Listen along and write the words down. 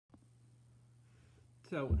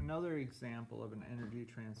So another example of an energy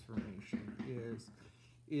transformation is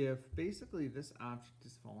if basically this object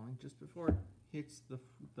is falling, just before it hits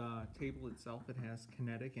the table itself, it has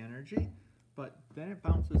kinetic energy, but then it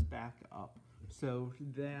bounces back up. So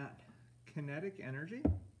that kinetic energy,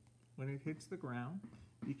 when it hits the ground,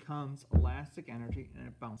 becomes elastic energy and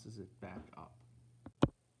it bounces it back up.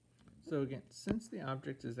 So again, since the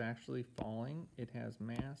object is actually falling, it has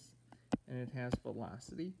mass and it has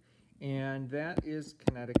velocity, and that is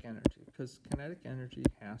kinetic energy, because kinetic energy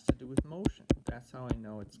has to do with motion. That's how I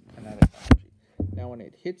know it's kinetic energy. Now when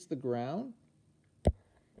it hits the ground,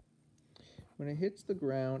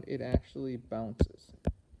 it actually bounces.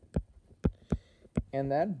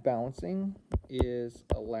 And that bouncing is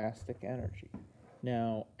elastic energy.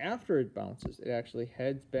 Now, after it bounces, it actually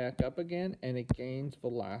heads back up again and it gains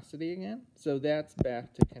velocity again. So that's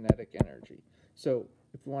back to kinetic energy. So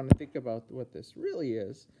if we want to think about what this really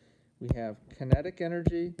is, we have kinetic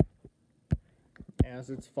energy as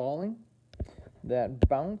it's falling. That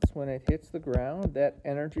bounce when it hits the ground, that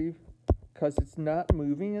energy, because it's not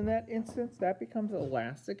moving in that instance, that becomes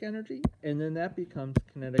elastic energy, and then that becomes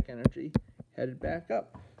kinetic energy headed back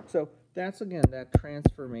up. So that's, again, that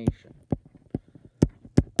transformation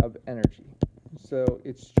of energy. So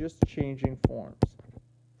it's just changing forms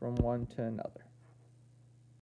from one to another.